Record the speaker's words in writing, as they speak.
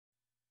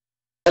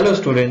Hello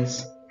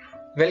students,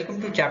 welcome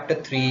to chapter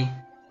 3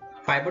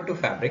 Fiber to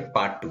Fabric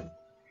part 2.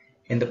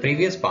 In the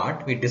previous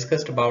part we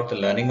discussed about the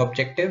learning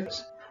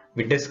objectives,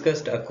 we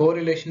discussed a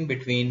correlation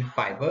between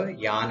fiber,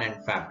 yarn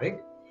and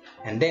fabric,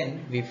 and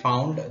then we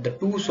found the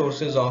two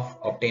sources of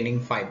obtaining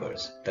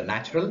fibers, the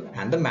natural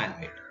and the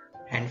man-made.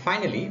 And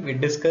finally we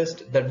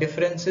discussed the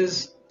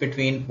differences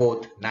between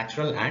both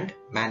natural and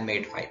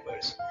man-made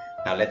fibers.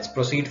 Now let's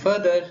proceed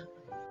further.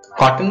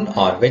 Cotton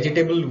or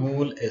vegetable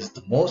wool is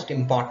the most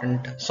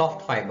important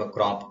soft fiber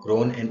crop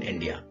grown in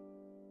India.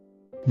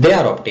 They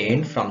are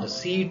obtained from the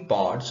seed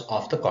pods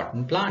of the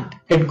cotton plant.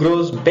 It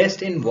grows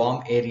best in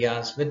warm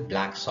areas with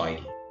black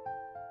soil.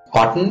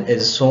 Cotton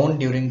is sown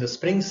during the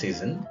spring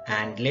season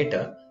and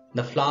later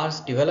the flowers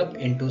develop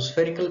into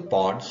spherical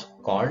pods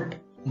called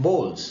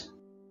bolls.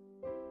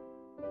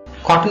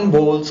 Cotton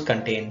bolls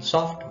contain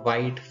soft,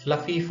 white,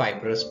 fluffy,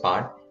 fibrous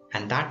part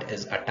and that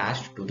is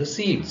attached to the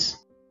seeds.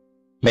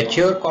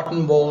 Mature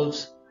cotton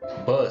bolls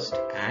burst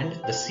and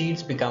the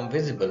seeds become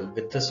visible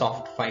with the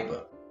soft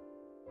fiber.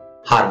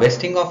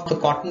 Harvesting of the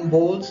cotton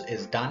bolls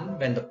is done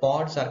when the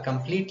pods are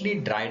completely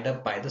dried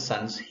up by the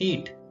sun's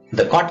heat.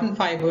 The cotton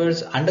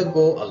fibers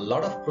undergo a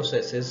lot of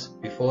processes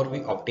before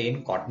we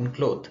obtain cotton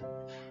cloth.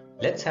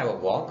 Let's have a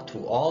walk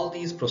through all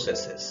these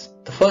processes.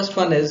 The first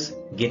one is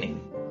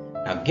ginning.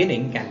 Now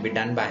ginning can be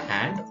done by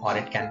hand or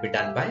it can be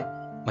done by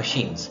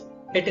machines.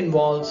 It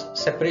involves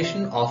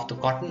separation of the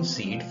cotton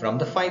seed from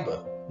the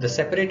fiber. The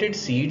separated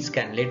seeds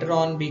can later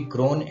on be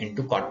grown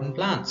into cotton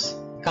plants.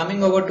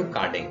 Coming over to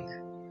carding.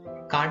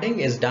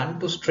 Carding is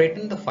done to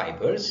straighten the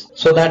fibers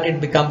so that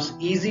it becomes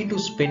easy to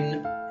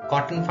spin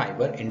cotton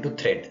fiber into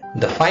thread.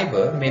 The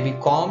fiber may be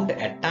combed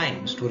at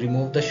times to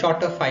remove the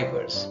shorter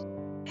fibers.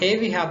 Here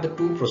we have the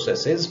two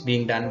processes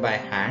being done by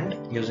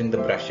hand using the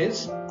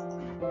brushes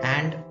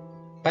and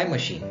by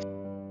machine.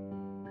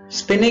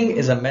 Spinning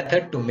is a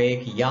method to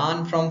make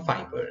yarn from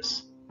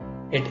fibers.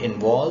 It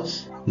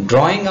involves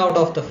drawing out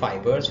of the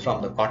fibers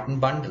from the cotton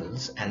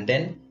bundles and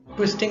then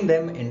twisting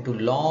them into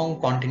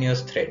long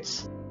continuous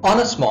threads.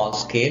 On a small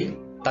scale,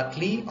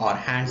 takli or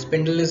hand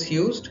spindle is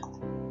used,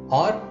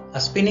 or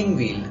a spinning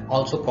wheel,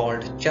 also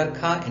called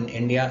charkha in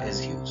India,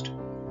 is used.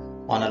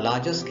 On a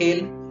larger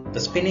scale, the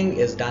spinning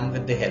is done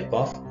with the help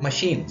of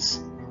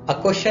machines. A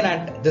question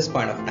at this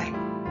point of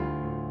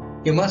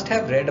time. You must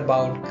have read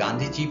about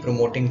Gandhiji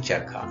promoting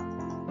charkha.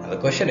 Now the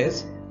question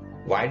is,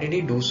 why did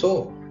he do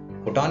so?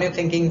 Put on your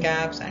thinking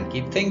caps and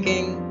keep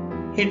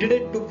thinking. He did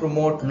it to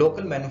promote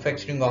local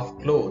manufacturing of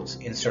clothes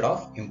instead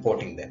of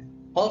importing them.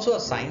 Also a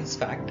science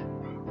fact,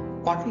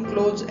 cotton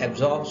clothes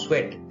absorb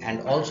sweat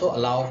and also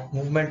allow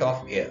movement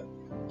of air.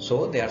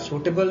 So they are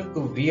suitable to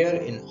wear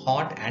in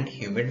hot and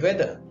humid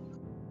weather.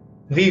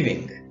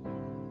 Weaving.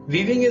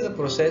 Weaving is a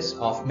process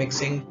of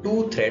mixing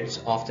two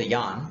threads of the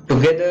yarn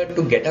together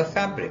to get a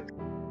fabric.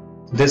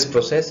 This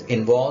process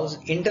involves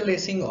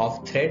interlacing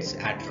of threads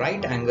at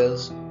right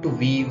angles to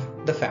weave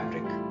the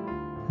fabric.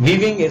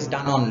 Weaving is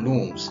done on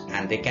looms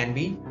and they can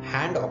be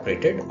hand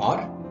operated or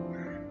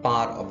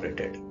power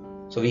operated.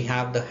 So we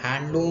have the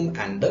hand loom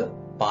and the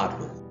power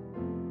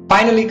loom.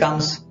 Finally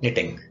comes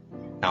knitting.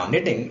 Now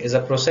knitting is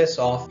a process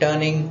of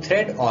turning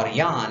thread or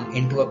yarn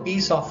into a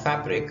piece of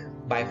fabric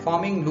by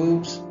forming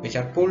loops which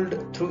are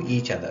pulled through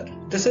each other.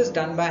 This is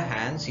done by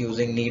hands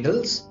using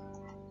needles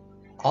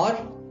or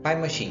by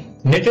machine.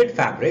 Knitted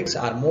fabrics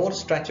are more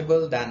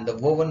stretchable than the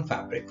woven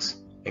fabrics.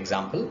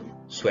 Example,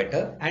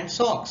 sweater and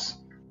socks.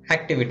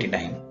 Activity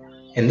time.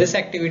 In this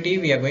activity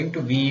we are going to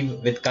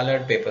weave with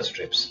colored paper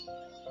strips.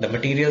 The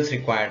materials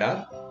required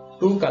are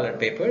 2 colored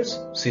papers,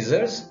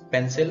 scissors,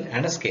 pencil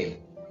and a scale.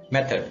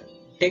 Method.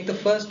 Take the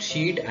first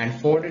sheet and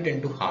fold it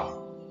into half.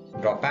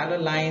 Draw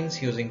parallel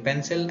lines using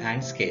pencil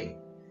and scale.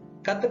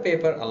 Cut the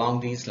paper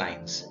along these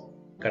lines.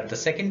 Cut the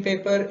second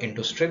paper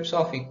into strips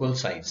of equal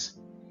size.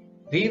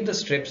 Weave the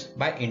strips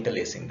by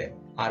interlacing them.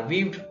 Our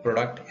weaved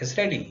product is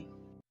ready.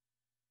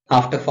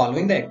 After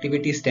following the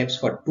activity steps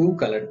for 2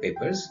 colored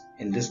papers,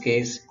 in this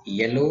case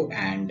yellow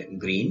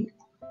and green,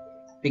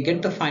 we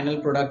get the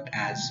final product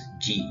as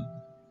G.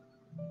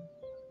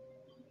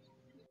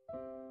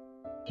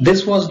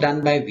 This was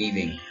done by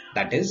weaving,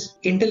 that is,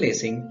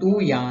 interlacing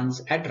 2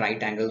 yarns at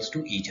right angles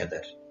to each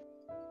other.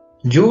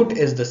 Jute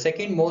is the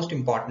second most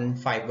important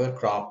fiber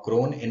crop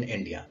grown in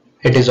India.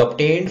 It is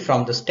obtained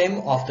from the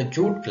stem of the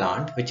jute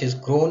plant which is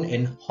grown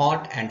in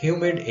hot and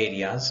humid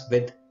areas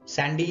with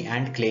sandy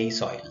and clayey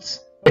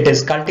soils. It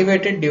is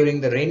cultivated during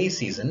the rainy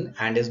season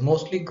and is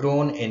mostly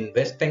grown in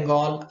West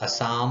Bengal,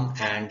 Assam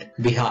and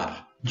Bihar.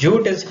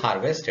 Jute is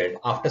harvested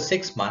after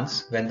 6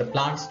 months when the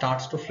plant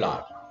starts to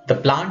flower. The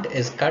plant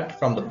is cut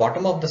from the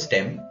bottom of the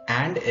stem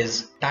and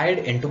is tied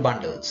into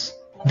bundles.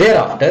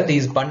 Thereafter,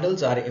 these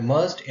bundles are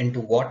immersed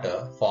into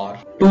water for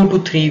 2 to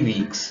 3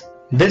 weeks.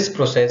 This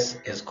process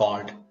is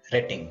called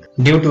retting.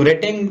 Due to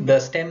retting, the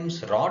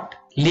stems rot,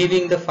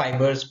 leaving the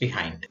fibers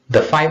behind.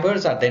 The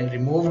fibers are then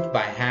removed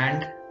by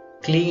hand,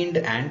 cleaned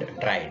and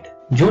dried.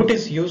 Jute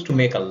is used to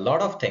make a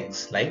lot of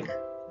things like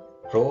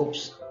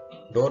ropes,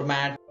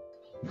 doormat,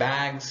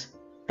 bags,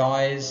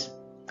 toys,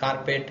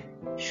 carpet,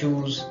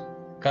 shoes,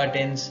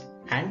 curtains,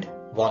 and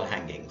wall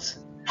hangings.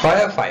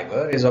 Coir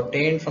fiber is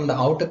obtained from the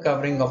outer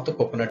covering of the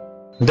coconut.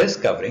 This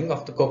covering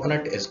of the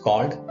coconut is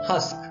called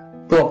husk.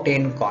 To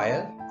obtain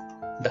coir,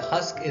 the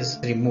husk is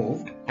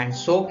removed and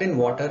soaked in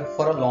water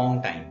for a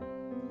long time.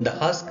 The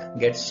husk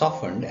gets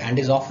softened and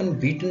is often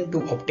beaten to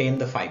obtain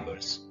the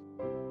fibers.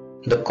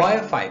 The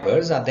coir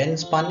fibers are then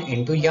spun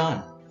into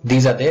yarn.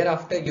 These are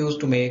thereafter used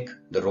to make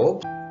the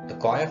ropes, the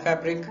coir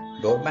fabric,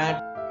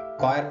 doormat,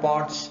 coir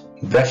pots,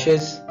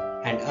 brushes,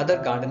 and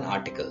other garden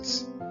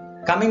articles.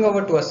 Coming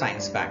over to a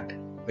science fact,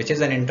 which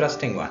is an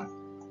interesting one.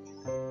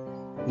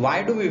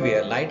 Why do we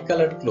wear light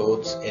colored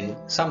clothes in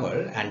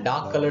summer and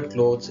dark colored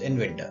clothes in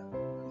winter?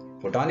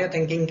 Put on your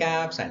thinking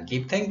caps and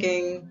keep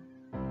thinking.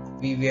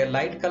 We wear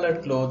light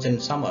colored clothes in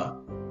summer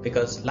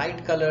because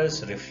light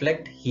colors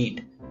reflect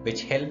heat,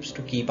 which helps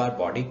to keep our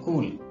body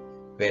cool,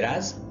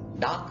 whereas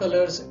dark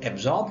colors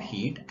absorb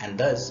heat and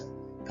thus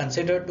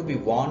considered to be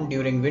worn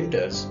during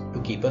winters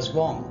to keep us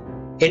warm.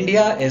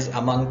 India is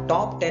among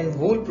top 10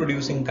 wool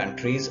producing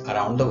countries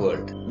around the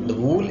world. The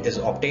wool is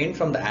obtained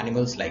from the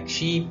animals like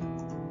sheep,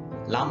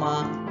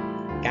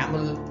 llama,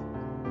 camel,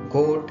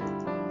 goat,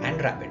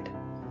 and rabbit.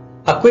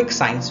 A quick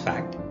science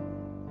fact.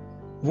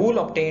 Wool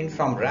obtained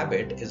from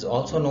rabbit is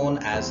also known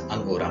as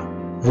angora.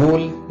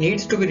 Wool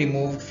needs to be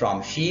removed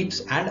from sheep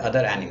and other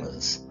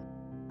animals.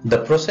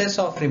 The process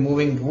of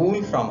removing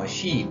wool from a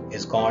sheep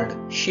is called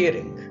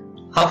shearing.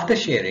 After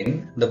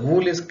shearing, the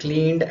wool is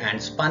cleaned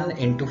and spun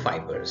into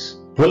fibers.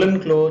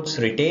 Woolen clothes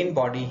retain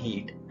body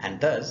heat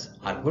and thus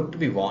are good to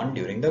be worn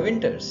during the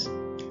winters.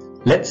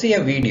 Let's see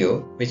a video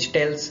which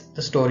tells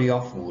the story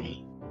of wool.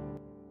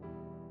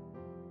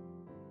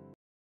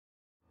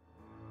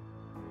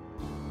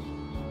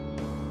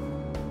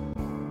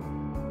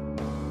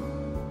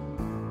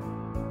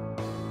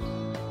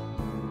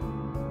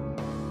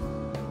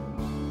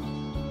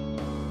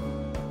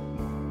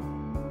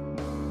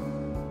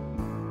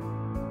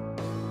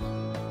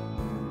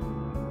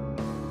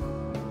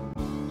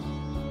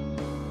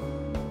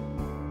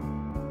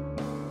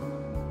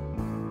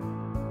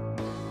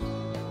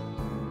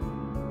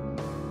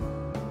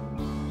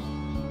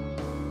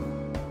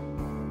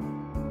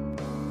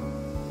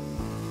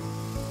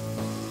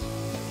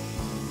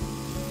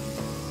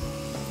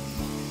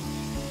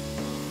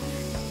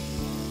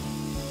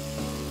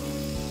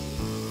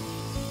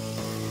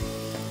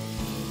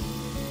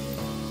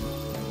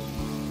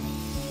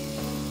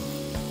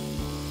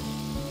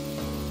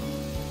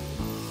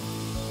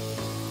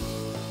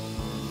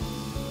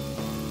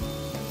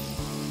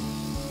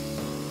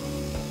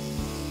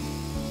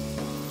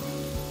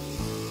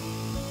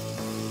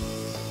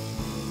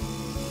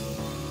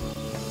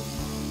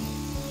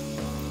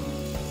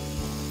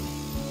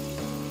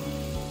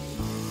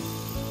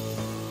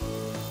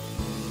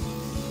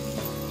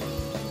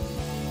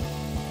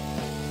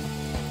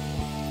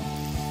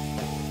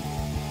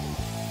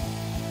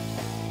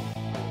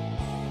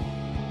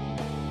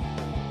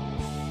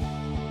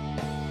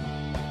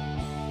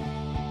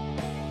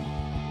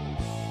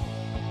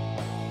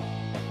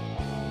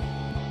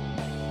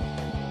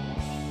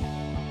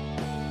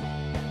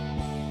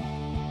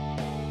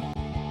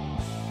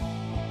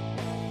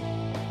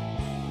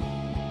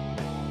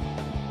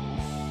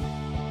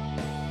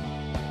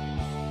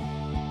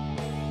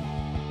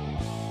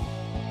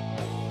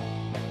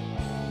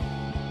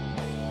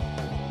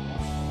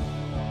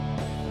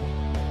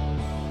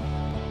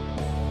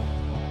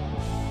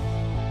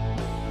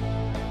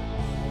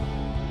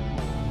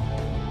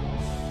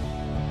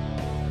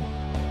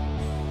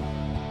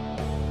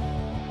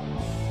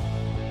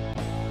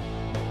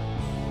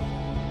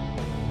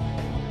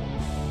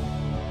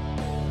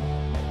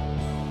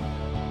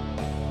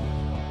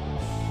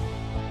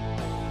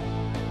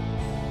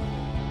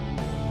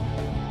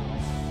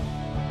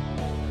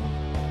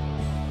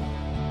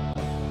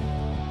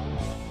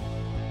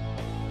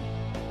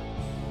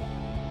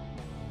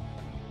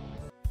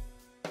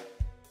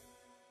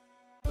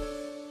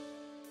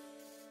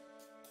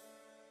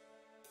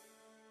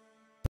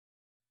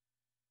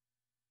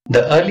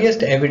 The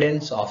earliest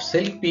evidence of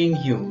silk being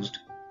used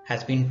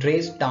has been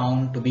traced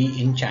down to be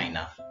in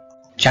China.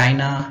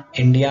 China,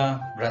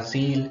 India,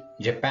 Brazil,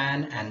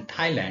 Japan and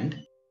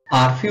Thailand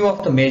are few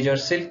of the major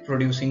silk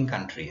producing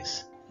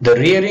countries. The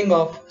rearing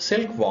of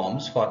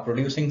silkworms for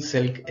producing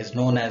silk is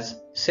known as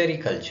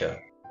sericulture.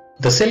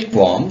 The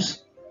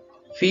silkworms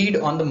feed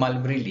on the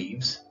mulberry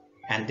leaves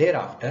and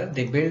thereafter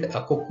they build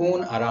a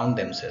cocoon around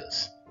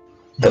themselves.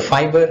 The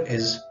fiber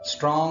is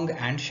strong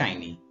and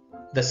shiny.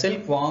 The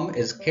silkworm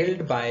is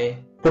killed by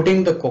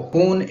putting the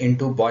cocoon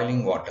into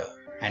boiling water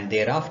and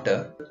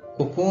thereafter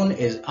cocoon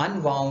is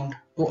unwound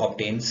to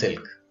obtain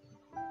silk.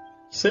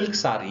 Silk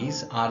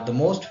saris are the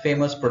most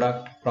famous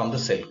product from the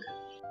silk.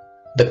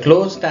 The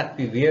clothes that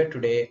we wear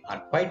today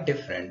are quite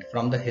different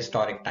from the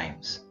historic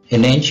times.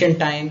 In ancient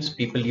times,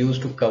 people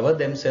used to cover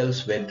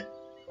themselves with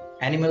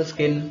animal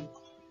skin,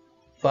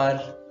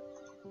 fur,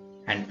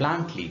 and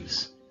plant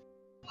leaves.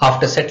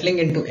 After settling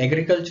into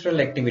agricultural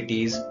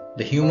activities,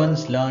 the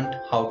humans learnt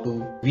how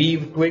to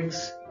weave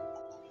twigs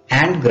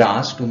and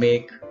grass to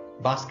make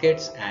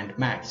baskets and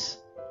mats.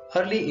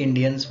 Early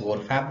Indians wore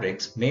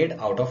fabrics made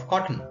out of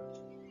cotton.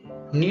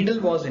 Needle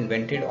was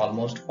invented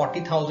almost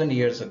 40,000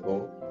 years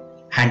ago,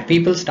 and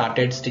people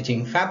started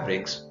stitching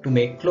fabrics to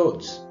make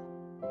clothes.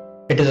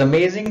 It is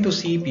amazing to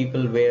see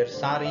people wear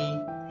sari,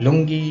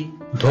 lungi,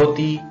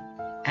 dhoti,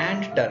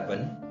 and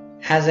turban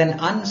as an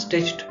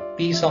unstitched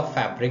piece of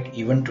fabric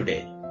even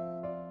today.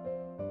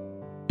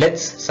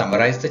 Let's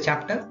summarize the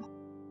chapter.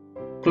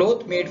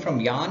 Cloth made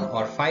from yarn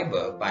or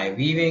fiber by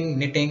weaving,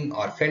 knitting,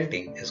 or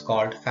felting is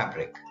called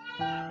fabric.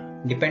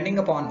 Depending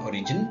upon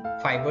origin,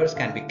 fibers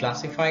can be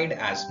classified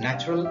as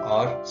natural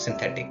or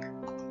synthetic.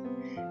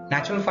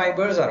 Natural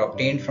fibers are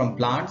obtained from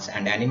plants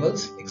and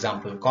animals,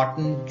 example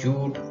cotton,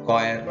 jute,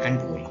 coir, and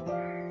wool.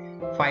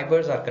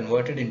 Fibers are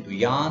converted into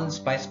yarns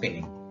by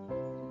spinning.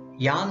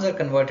 Yarns are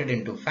converted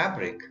into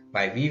fabric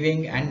by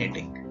weaving and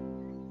knitting.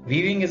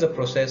 Weaving is a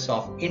process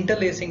of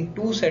interlacing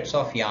two sets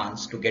of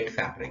yarns to get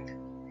fabric.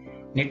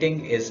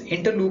 Knitting is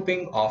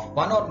interlooping of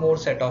one or more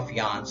set of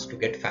yarns to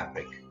get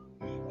fabric.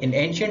 In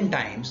ancient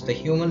times, the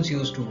humans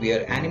used to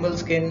wear animal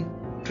skin,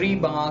 tree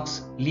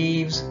barks,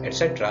 leaves,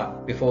 etc.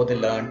 before they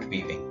learnt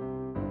weaving.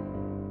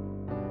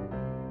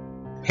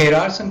 Here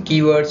are some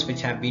keywords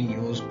which have been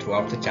used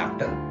throughout the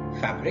chapter.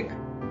 Fabric,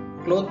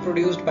 cloth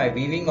produced by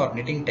weaving or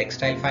knitting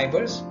textile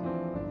fibers.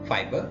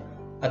 Fiber,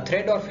 a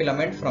thread or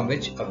filament from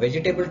which a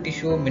vegetable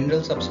tissue,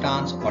 mineral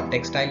substance or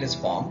textile is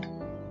formed.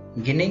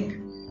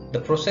 Ginning, the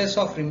process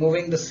of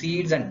removing the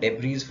seeds and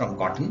debris from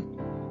cotton.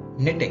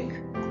 Knitting,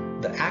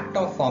 the act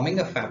of forming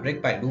a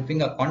fabric by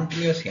looping a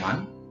continuous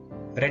yarn.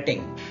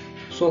 Retting,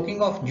 soaking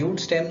of jute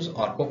stems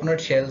or coconut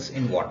shells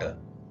in water.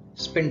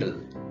 Spindle,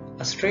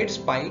 a straight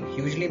spike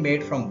usually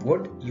made from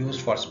wood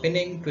used for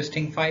spinning,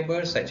 twisting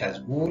fibers such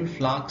as wool,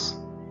 flax,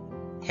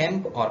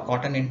 hemp or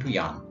cotton into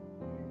yarn.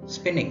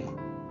 Spinning,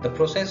 the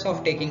process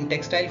of taking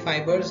textile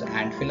fibers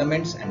and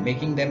filaments and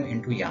making them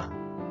into yarn.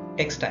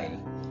 Textile,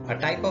 a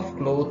type of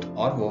cloth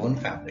or woven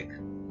fabric.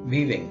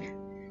 Weaving,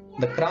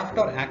 the craft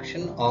or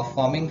action of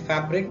forming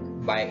fabric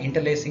by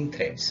interlacing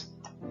threads.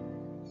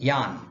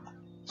 Yarn,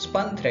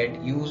 spun thread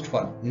used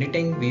for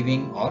knitting,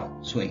 weaving or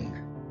sewing.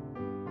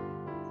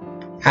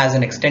 As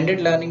an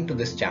extended learning to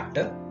this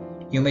chapter,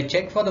 you may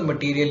check for the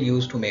material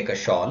used to make a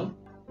shawl,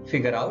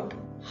 figure out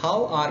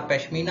how are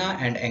pashmina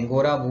and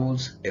angora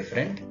wools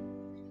different,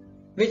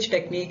 which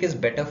technique is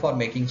better for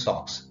making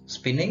socks,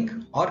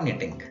 spinning or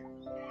knitting.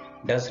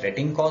 Does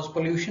retting cause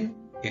pollution?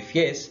 If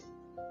yes,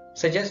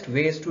 suggest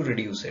ways to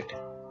reduce it.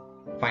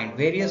 Find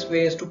various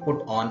ways to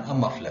put on a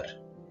muffler.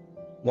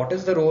 What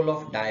is the role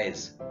of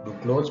dyes? Do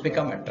clothes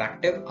become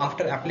attractive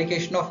after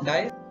application of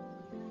dye?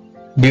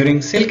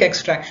 During silk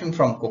extraction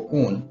from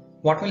cocoon,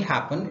 what will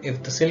happen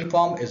if the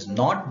silkworm is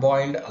not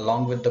boiled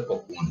along with the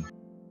cocoon?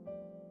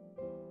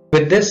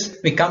 With this,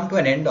 we come to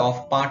an end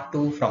of part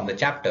 2 from the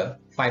chapter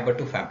Fiber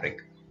to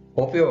Fabric.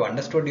 Hope you have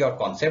understood your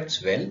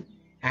concepts well,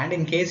 and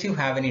in case you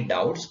have any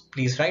doubts,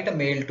 please write a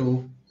mail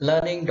to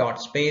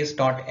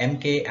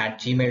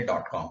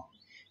learning.space.mk@gmail.com.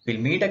 We'll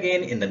meet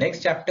again in the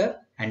next chapter.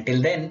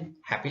 Until then,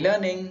 happy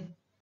learning!